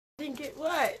didn't get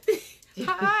what?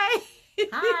 Hi.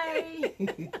 Hi.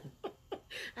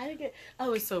 I didn't get.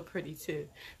 Oh, it's so pretty too.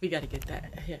 We got to get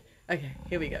that. Here. Okay,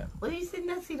 here we go. What are you sitting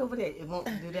that seat over there? It won't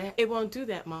do that? It won't do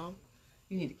that, Mom.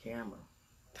 You need a camera.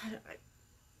 I-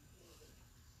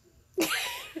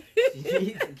 You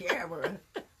need a camera.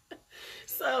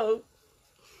 So,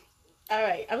 all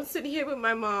right, I'm sitting here with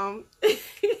my mom,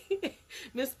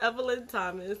 Miss Evelyn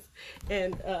Thomas,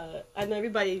 and I know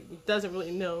everybody doesn't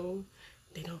really know.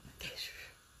 They don't.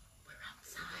 We're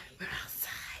outside. We're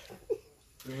outside.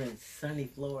 We're in sunny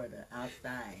Florida,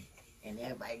 outside, and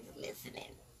everybody's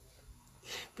listening.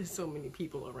 There's so many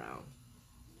people around.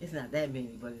 It's not that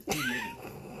many, but it's too many.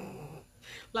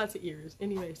 Lots of ears.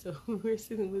 Anyway, so we're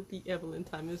sitting with the Evelyn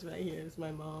Thomas right here. It's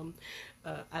my mom.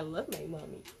 I love my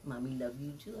mommy. Mommy love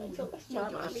you too. So much my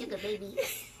mommy. Sugar baby.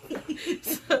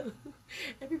 So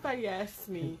everybody asks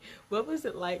me, what was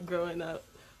it like growing up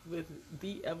with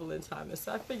the Evelyn Thomas?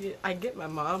 So I figured I'd get my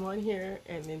mom on here,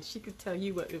 and then she could tell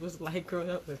you what it was like growing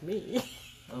up with me.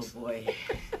 Oh boy.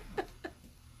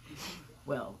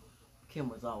 Well, Kim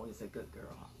was always a good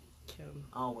girl. Kim.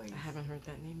 Always. I haven't heard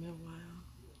that name in a while.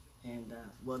 And,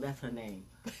 well, that's her name.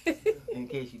 In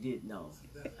case you didn't know.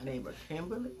 Her name was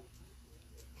Kimberly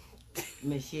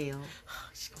Michelle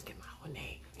She's gonna get my whole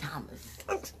name. Thomas.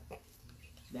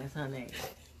 That's her name.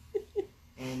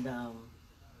 And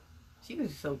she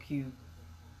was so cute.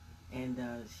 And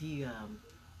she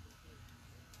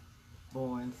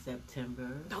born September.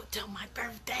 Don't tell my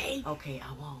birthday. Okay,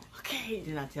 I won't. Okay.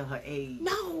 Then I tell her age.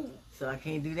 No. So I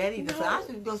can't do that either. No. So I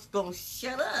should just go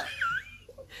shut up.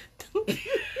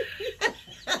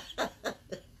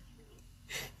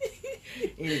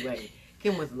 Anyway,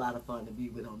 Kim was a lot of fun to be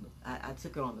with. I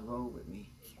took her on the road with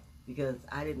me because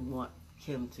I didn't want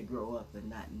Kim to grow up and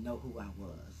not know who I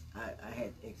was. I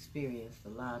had experienced a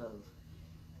lot of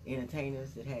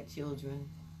entertainers that had children,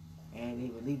 and they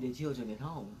would leave their children at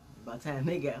home. By the time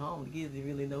they got home, the kids didn't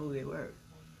really know who they were,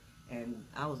 and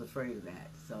I was afraid of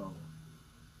that. So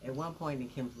at one point in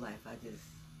Kim's life, I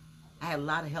had a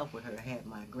lot of help with her. I had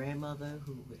my grandmother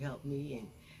who would help me, and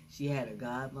she had a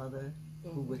godmother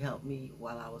who would help me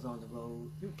while I was on the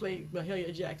road. You played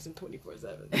Mahalia Jackson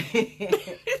 24/7.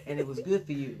 And it was good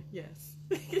for you. Yes.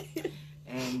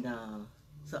 And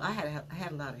so I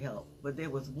had a lot of help. But there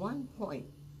was one point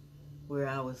where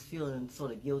I was feeling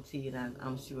sort of guilty, and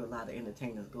I'm sure a lot of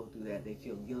entertainers go through that. They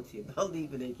feel guilty about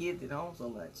leaving their kids at home so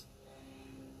much.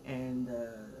 And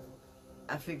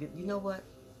I figured, you know what?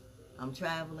 I'm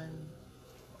traveling.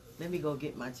 Let me go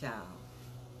get my child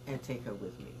and take her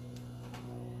with me.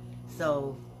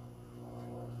 So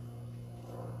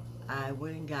I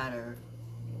went and got her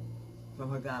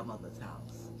from her godmother's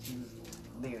house. She was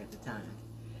there at the time.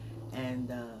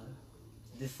 And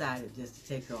decided just to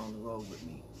take her on the road with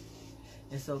me.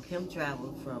 And so Kim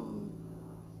traveled from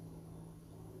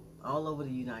all over the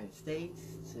United States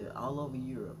to all over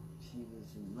Europe. She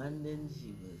was in London,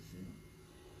 she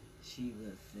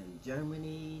was in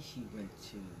Germany, she went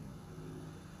to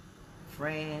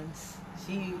France.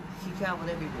 She traveled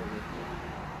everywhere with me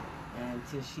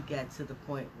until she got to the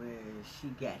point where she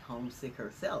got homesick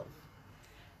herself.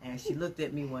 And she looked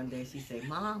at me one day, she said,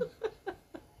 "Mom,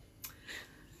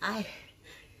 I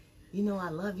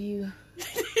love you,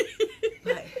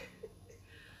 but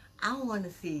I want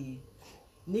to see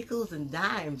nickels and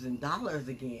dimes and dollars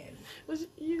again." Because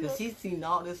she's seen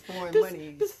all this foreign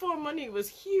money. This foreign money was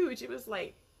huge. It was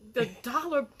like the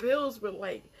dollar bills were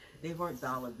like, they weren't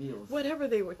dollar bills. whatever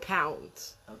they were,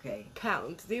 pounds. Okay.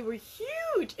 Pounds. They were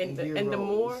huge, and the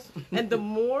more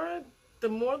the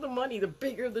money, the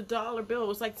bigger the dollar bill. It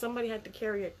was like somebody had to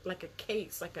carry a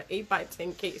case, like an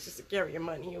 8x10 case, just to carry your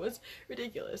money. It was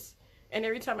ridiculous. And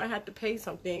every time I had to pay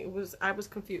something, I was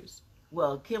confused.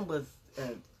 Well, Kim was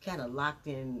kind of locked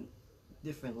in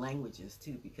different languages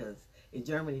too, because in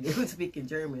Germany they were speaking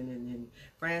German, and in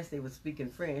France they were speaking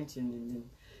French, and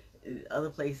in other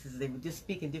places they were just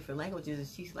speaking different languages. And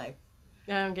she's like,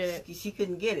 I don't get it. She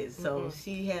couldn't get it, so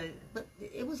she had it. But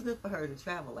it was good for her to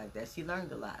travel like that. She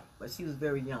learned a lot, but she was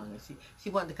very young, and she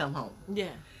wanted to come home.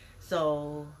 Yeah.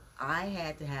 So I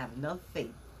had to have enough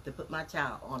faith to put my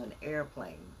child on an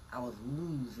airplane. I was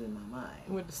losing my mind.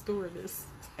 With the stewardess.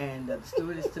 And the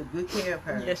stewardess took good care of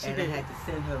her. Yes, she did. I had to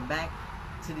send her back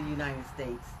to the United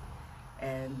States.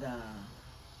 And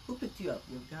who picked you up?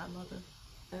 Your godmother?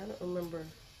 I don't remember.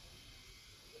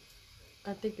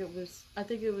 I think it was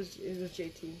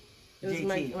JT. It was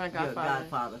JT, my godfather. Your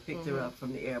godfather picked her up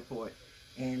from the airport.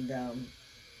 And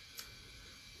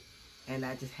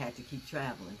I just had to keep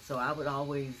traveling. So I would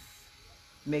always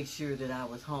make sure that I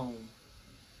was home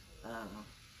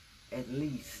at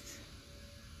least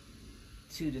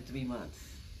 2 to 3 months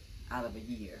out of a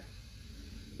year.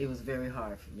 It was very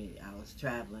hard for me. I was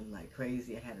traveling like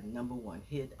crazy. I had a #1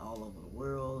 hit all over the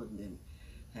world, and then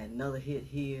had another hit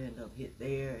here, another hit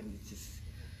there, and it's just,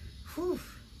 whew.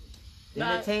 The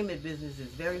entertainment business is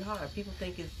very hard. People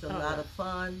think it's a lot of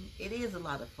fun. It is a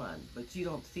lot of fun, but you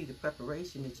don't see the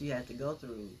preparation that you have to go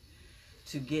through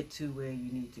to get to where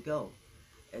you need to go.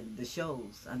 And the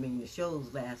shows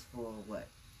last for what?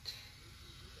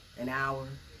 An hour,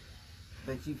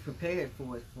 but you prepared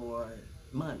for it for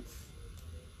months.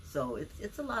 So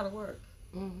it's a lot of work.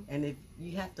 Mm-hmm. And if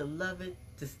you have to love it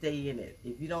to stay in it.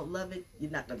 If you don't love it,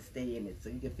 you're not going to stay in it. So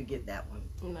you can forget that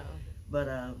one. No. But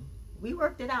we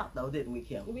worked it out though, didn't we,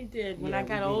 Kim? We did. When I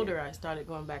got older, I started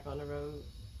going back on the road.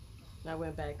 I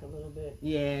went back a little bit.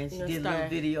 Yeah, and she did a little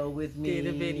video with me. Did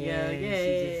a video,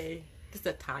 yay. Just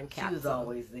a time capsule. She was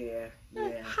always there.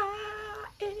 Yeah. High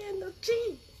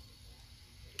energy.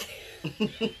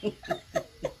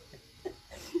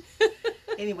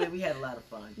 Anyway, we had a lot of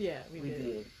fun. Yeah, we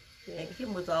did. Yeah. And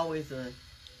Kim was always she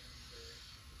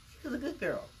was a good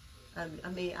girl. I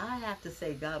mean, I have to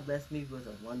say, God blessed me with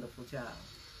a wonderful child.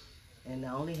 And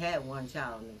I only had one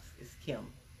child, and it's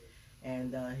Kim.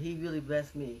 And he really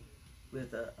blessed me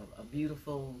with a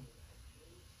beautiful,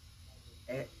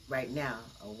 right now,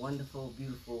 a wonderful,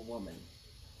 beautiful woman.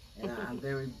 And I'm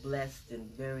very blessed and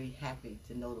very happy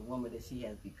to know the woman that she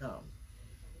has become.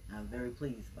 I'm very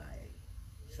pleased by it.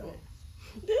 So.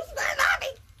 This is my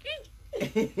mommy.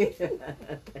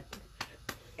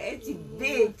 And she's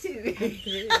big too.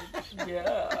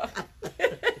 Yeah.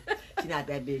 She's not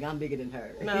that big. I'm bigger than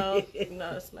her. No,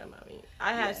 it's my mommy.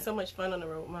 I had so much fun on the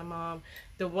road with my mom.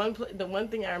 The one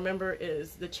thing I remember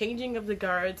is the changing of the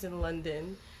guards in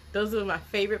London. Those were my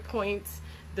favorite points.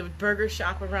 The burger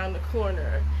shop around the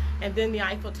corner, and then the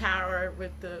Eiffel Tower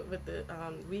with the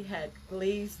we had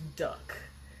glazed duck.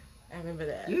 I remember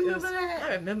that. You remember that?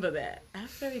 I remember that. I have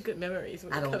very good memories.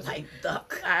 I don't like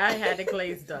duck. I had a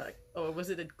glazed duck. Or was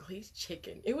it a glazed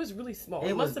chicken? It was really small.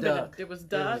 It must have been. It was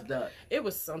duck. It was duck. It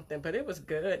was something, but it was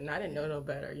good, and I didn't know no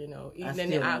better. You know, I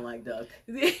still don't like duck.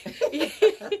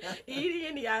 Eating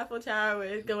in the Eiffel Tower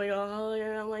with going all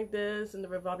around like this, and the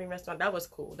revolving restaurant. That was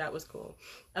cool. That was cool.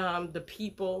 The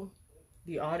people,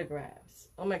 the autographs.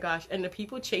 Oh my gosh, and the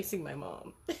people chasing my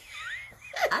mom.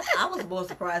 I was more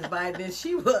surprised by it than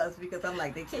she was, because I'm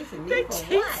like, they chasing me They're for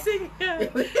chasing what? her.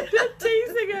 They're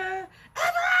chasing her.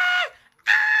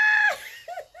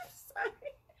 Sorry.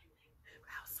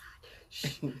 We're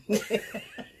outside.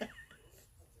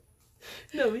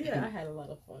 No, yeah, I had a lot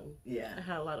of fun. Yeah, I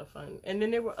had a lot of fun, and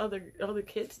then there were other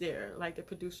kids there, like the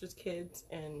producers' kids,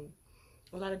 and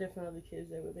a lot of different other kids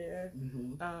that were there.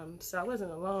 Mm-hmm. So I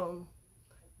wasn't alone,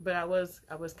 but I was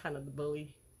kind of the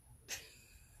bully.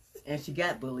 And she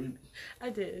got bullied.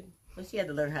 I did. But she had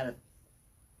to learn how to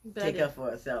take up for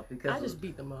herself, because I just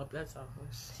beat them up. That's all.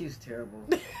 She was terrible.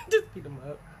 Just beat them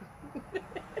up.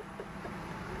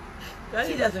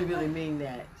 She doesn't really mean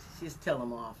that. She just tell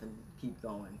them off and keep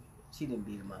going. She didn't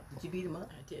beat them up. Did you beat them up?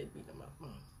 I did beat them up,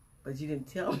 Mom. But you didn't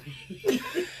tell me.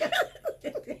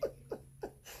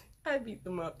 I beat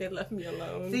them up. They left me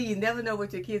alone. See, you never know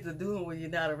what your kids are doing when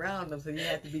you're not around them, so you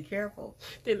have to be careful.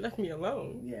 They left me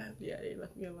alone. Yeah. Yeah, they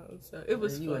left me alone. So it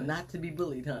was fun. You are not to be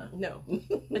bullied, huh? No.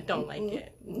 I don't like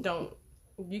it. Don't.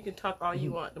 You can talk all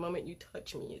you want. The moment you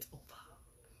touch me, it's over.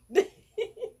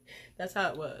 That's how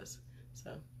it was.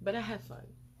 So, but I had fun.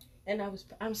 And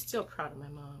I'm still proud of my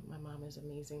mom. My mom is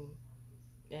amazing.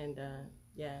 And,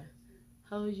 yeah.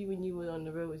 How old were you when you were on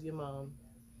the road with your mom?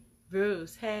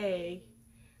 Bruce, hey.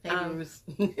 Hey, Bruce.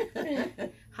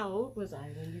 How old was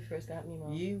I when you first got me,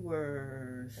 Mom? You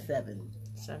were 7.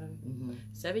 7? Mm-hmm.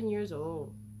 7 years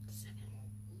old. 7.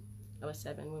 I was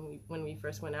 7 when we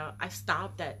first went out. I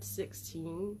stopped at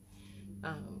 16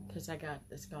 because I got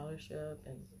the scholarship.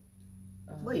 And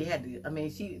well, you had to. I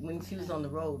mean, when she was on the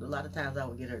road, a lot of times I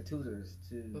would get her tutors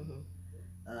to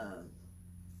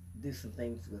do some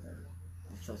things with her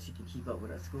so she could keep up with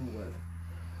her schoolwork.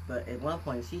 But at one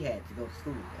point, she had to go to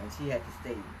school, and she had to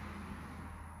stay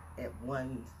at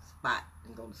one spot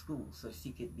and go to school so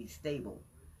she could be stable.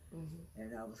 Mm-hmm.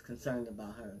 And I was concerned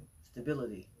about her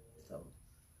stability. So.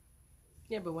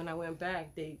 Yeah, but when I went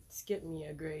back, they skipped me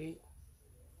a grade.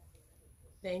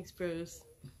 Thanks, Bruce.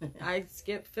 I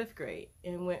skipped 5th grade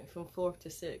and went from 4th to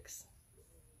 6th.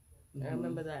 Mm-hmm. I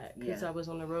remember that because I was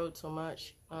on the road so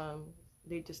much.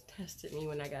 They just tested me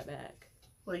when I got back.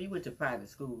 Well, you went to private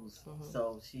schools,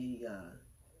 so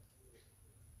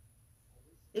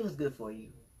it was good for you.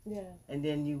 Yeah. And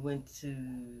then you went to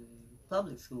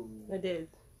public school. I did.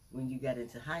 When you got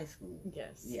into high school.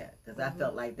 Yes. Yeah, because I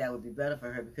felt like that would be better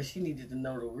for her because she needed to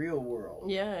know the real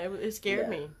world. Yeah, it scared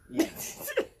me. Yeah.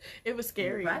 It was The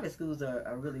scary. private schools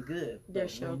are really good. They're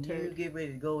But when you sheltered. get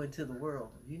ready to go into the world,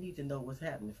 you need to know what's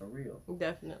happening for real.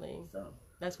 Definitely. So,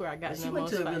 That's where I got but in she the went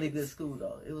most to a really fights. good school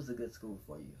though. It was a good school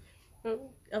for you.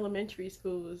 Elementary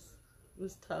school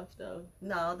was tough though.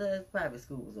 No, the private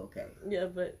school was okay. Yeah,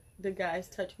 but the guys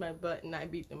touched my butt and I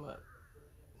beat them up.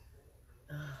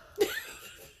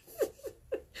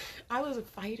 I was a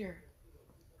fighter.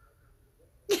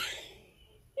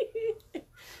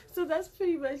 So that's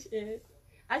pretty much it.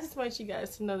 I just want you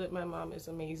guys to know that my mom is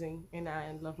amazing and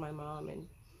I love my mom, and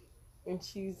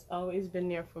she's always been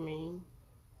there for me,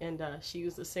 and she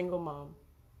was a single mom,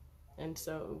 and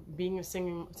so being a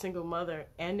single mother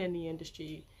and in the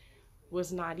industry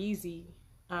was not easy,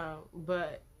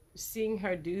 but seeing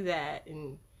her do that,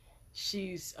 and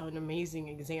she's an amazing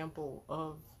example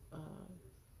of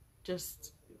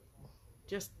just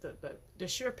the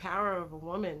sheer power of a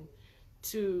woman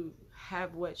to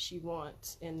have what she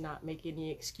wants and not make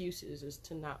any excuses as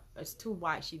to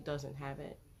why she doesn't have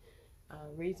it.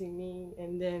 Raising me,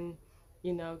 and then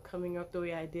coming up the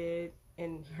way I did,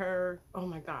 and her, oh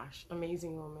my gosh,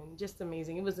 amazing woman, just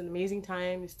amazing. It was an amazing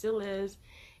time, it still is,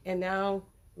 and now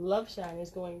Love Shine is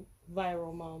going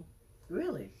viral, Mom.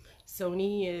 Really?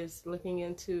 Sony is looking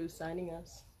into signing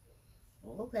us.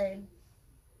 Okay.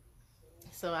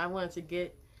 So I wanted to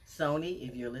get Sony,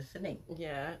 if you're listening,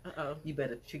 yeah. you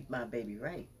better treat my baby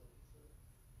right.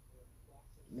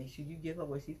 Make sure you give her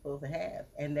what she's supposed to have,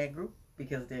 and that group,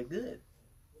 because they're good.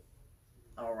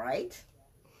 All right.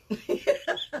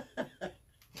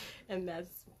 And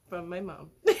that's from my mom.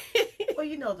 Well,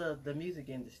 the music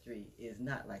industry is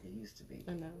not like it used to be.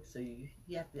 I know. So you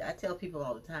have to. I tell people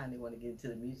all the time they want to get into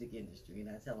the music industry, and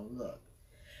I tell them, look,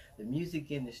 the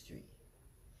music industry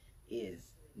is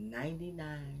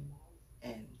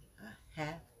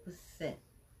 99.5%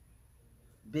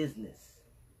 business,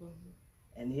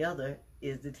 and the other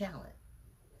is the talent.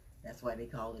 That's why they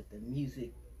call it the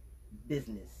music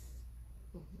business.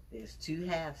 There's two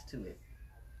halves to it,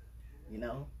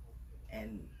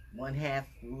 and one half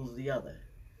rules the other.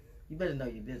 You better know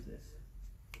your business.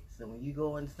 So when you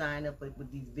go and sign up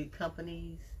with these big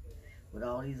companies, with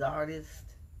all these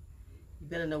artists, you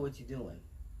better know what you're doing.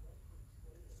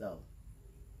 So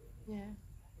Yeah.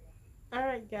 All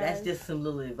right, guys. that's just some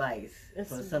little advice It's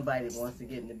for somebody that wants to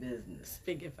get in the business.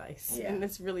 big advice. Yeah. And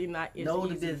it's really not easy. Know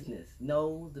the business.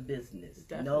 Know the business.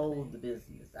 Definitely. Know the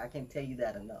business. I can't tell you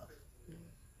that enough.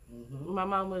 Mm-hmm. My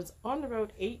mom was on the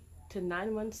road 8 to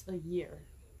 9 months a year.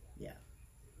 Yeah.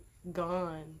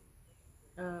 Gone.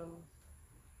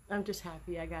 I'm just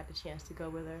happy I got the chance to go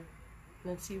with her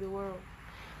and see the world.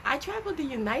 I traveled the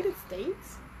United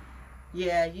States.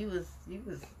 Yeah, you were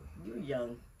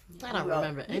young. I don't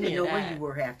remember You any didn't know of where that. you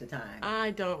were half the time.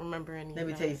 I don't remember any Let of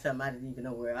me that. tell you something. I didn't even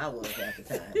know where I was half the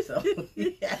time. So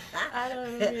I don't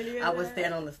remember any of I would that.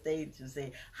 stand on the stage and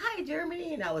say, "Hi,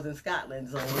 Germany," and I was in Scotland.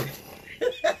 So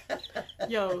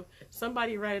Yo,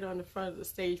 somebody write on the front of the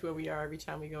stage where we are every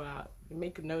time we go out. And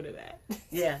make a note of that.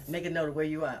 yeah, make a note of where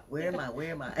you are. Where am I?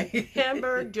 Where am I?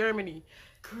 Hamburg, Germany.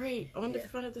 Great. On the Yeah.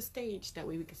 front of the stage. That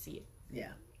way we can see it.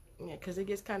 Yeah. Yeah, because it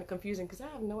gets kind of confusing because I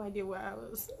have no idea where I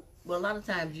was. Well, a lot of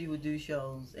times you would do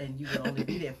shows and you would only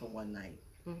be there for one night,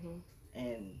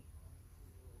 and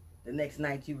the next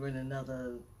night you were in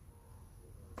another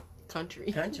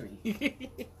Country.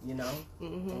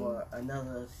 or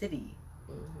another city.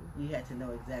 You had to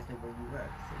know exactly where you were,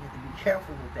 so you had to be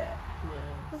careful with that.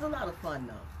 Yeah. It was a lot of fun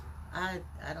though. I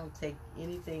don't take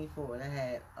anything for it. I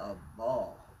had a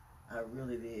ball. I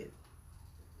really did.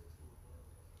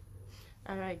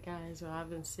 All right, guys. Well,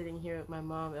 I've been sitting here with my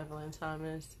mom, Evelyn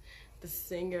Thomas, the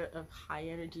singer of High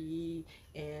Energy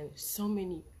and so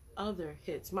many other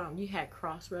hits. Mom, you had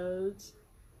Crossroads.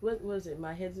 What was it?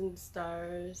 My Hidden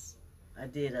Stars. I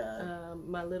did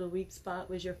My Little Weak Spot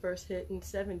was your first hit in the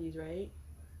 70s, right?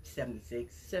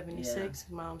 76. 76.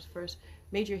 Yeah. Mom's first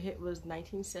major hit was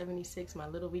 1976, My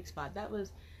Little Weak Spot. That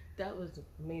was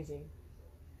amazing.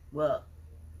 Well,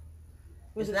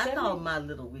 was it's it not 70? called My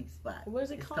Little Weak Spot. What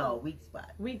is it it's called? It's called Weak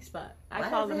Spot. Weak Spot. Why I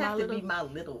call does it it have my to be My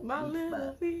Little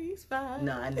Weak Spot?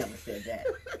 No, I never said that.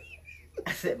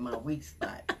 I said My Weak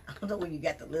Spot. I don't know where you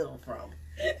got the little from.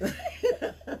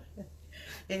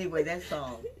 Anyway, that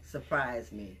song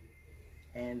surprised me.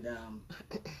 And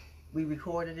we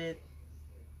recorded it.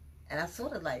 And I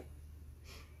sort of kind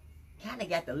of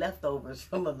got the leftovers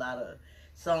from a lot of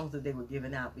songs that they were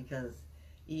giving out because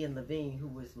Ian Levine, who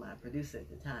was my producer at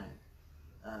the time,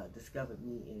 discovered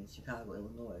me in Chicago,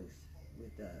 Illinois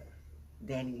with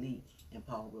Danny Lee and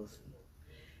Paul Wilson.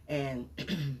 And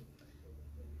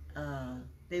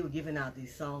they were giving out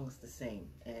these songs to sing,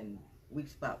 and Weak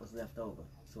Spot was left over,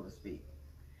 so to speak.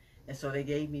 And so they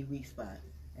gave me Weak Spot.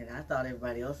 And I thought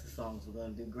everybody else's songs were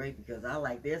going to do great because I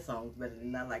like their songs better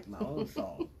than I like my own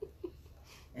song.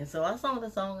 And so I sung the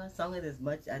song. I sung it as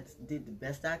much. I did the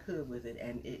best I could with it.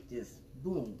 And it just,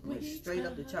 boom, went straight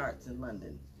up the charts in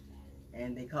London.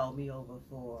 And they called me over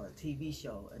for a TV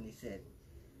show. And they said,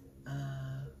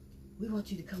 we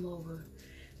want you to come over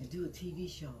and do a TV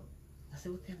show. I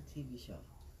said, what kind of TV show?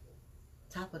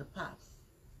 Top of the Pops.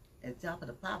 And Top of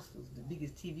the Pops was the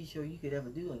biggest TV show you could ever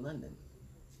do in London.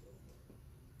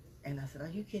 And I said, are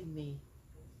you kidding me?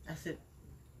 I said,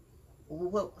 well,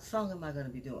 what song am I going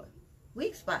to be doing?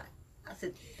 Weak Spot. I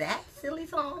said, that silly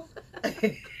song?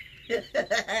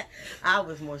 I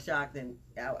was more shocked than,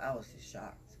 I was just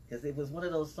shocked. Because it was one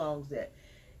of those songs that,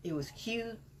 it was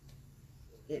cute.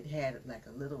 It had like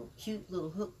a little, cute little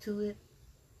hook to it.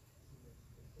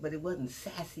 But it wasn't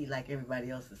sassy like everybody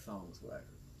else's songs were.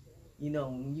 You know,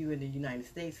 when you were in the United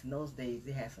States in those days,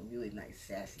 they had some really nice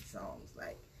sassy songs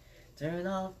like Turn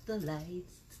Off the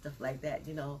Lights, stuff like that,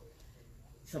 you know.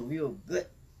 Some real good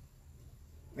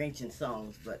wrenching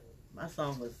songs, but my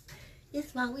song was,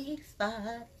 it's my weak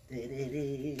spot.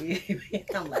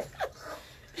 I'm like,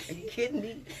 are you kidding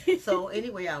me? So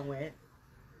anyway, I went,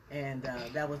 and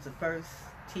that was the first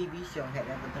TV show I had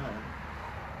ever done.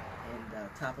 And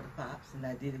Top of the Pops, and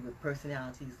I did it with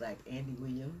personalities like Andy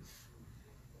Williams.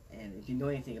 And if you know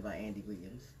anything about Andy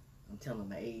Williams, I'm telling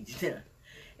my age now.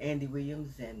 Andy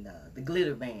Williams and the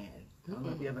Glitter Band. I don't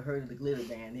know if you ever heard of the Glitter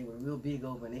Band. They were real big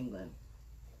over in England.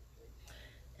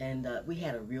 And we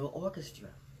had a real orchestra.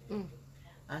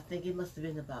 I think it must have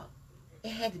been it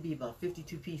had to be about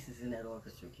 52 pieces in that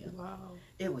orchestra, Kim. Wow.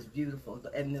 It was beautiful.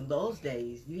 And in those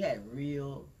days, you had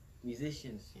real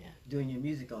musicians doing your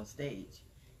music on stage.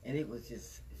 And it was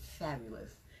just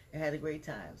fabulous. I had a great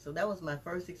time. So that was my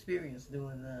first experience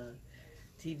doing a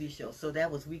TV show. So that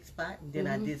was Weak Spot. And then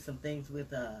I did some things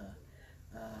with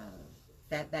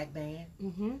Fatback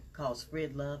Band called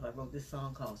Spread Love. I wrote this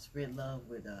song called Spread Love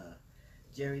with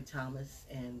Jerry Thomas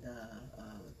and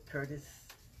Curtis.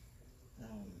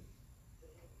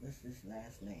 What's his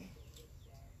last name?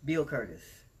 Bill Curtis.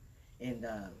 And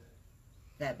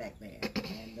Fatback Band.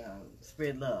 And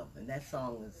Spread Love. And that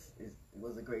song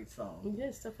was a great song. You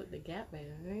did stuff with the Gap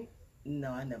Band, right?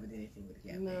 No, I never did anything with the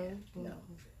Gap Band. No.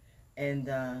 Mm-hmm. And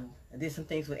I did some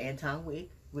things with Anton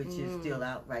Wick, which is still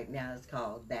out right now. It's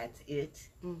called That's It.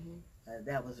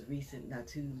 That was recent, not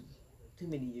too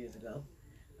many years ago.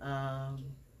 I'm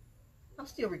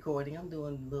still recording. I'm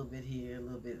doing a little bit here, a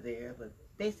little bit there, but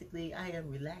basically I am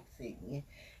relaxing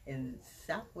in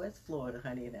Southwest Florida,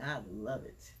 honey, and I love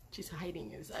it. She's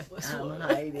hiding in Southwest Florida.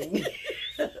 I'm hiding.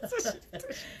 She's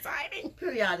hiding.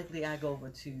 Periodically, I go over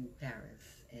to Paris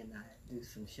and I do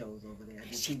some shows over there. I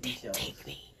do She TV didn't shows. take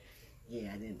me.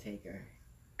 Yeah, I didn't take her.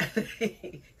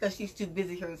 Because she's too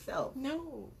busy herself.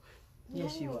 No.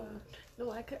 Yes, you are.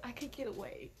 No, I could get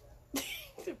away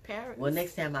to Paris. Well,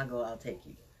 next time I go, I'll take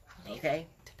you. Okay?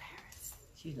 To Paris.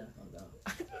 She's not going to go.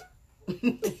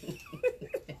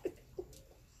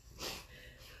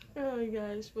 Oh my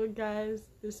gosh. Well, guys,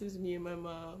 this is me and my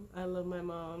mom. I love my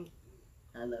mom.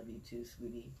 I love you too,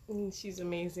 sweetie. And she's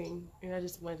amazing. And I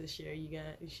just wanted to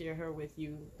share her with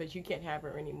you. But you can't have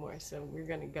her anymore. So we're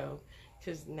going to go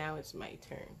because now it's my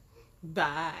turn.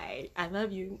 Bye. I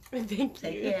love you. Thank you.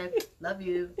 Take care. Love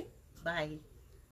you. Bye.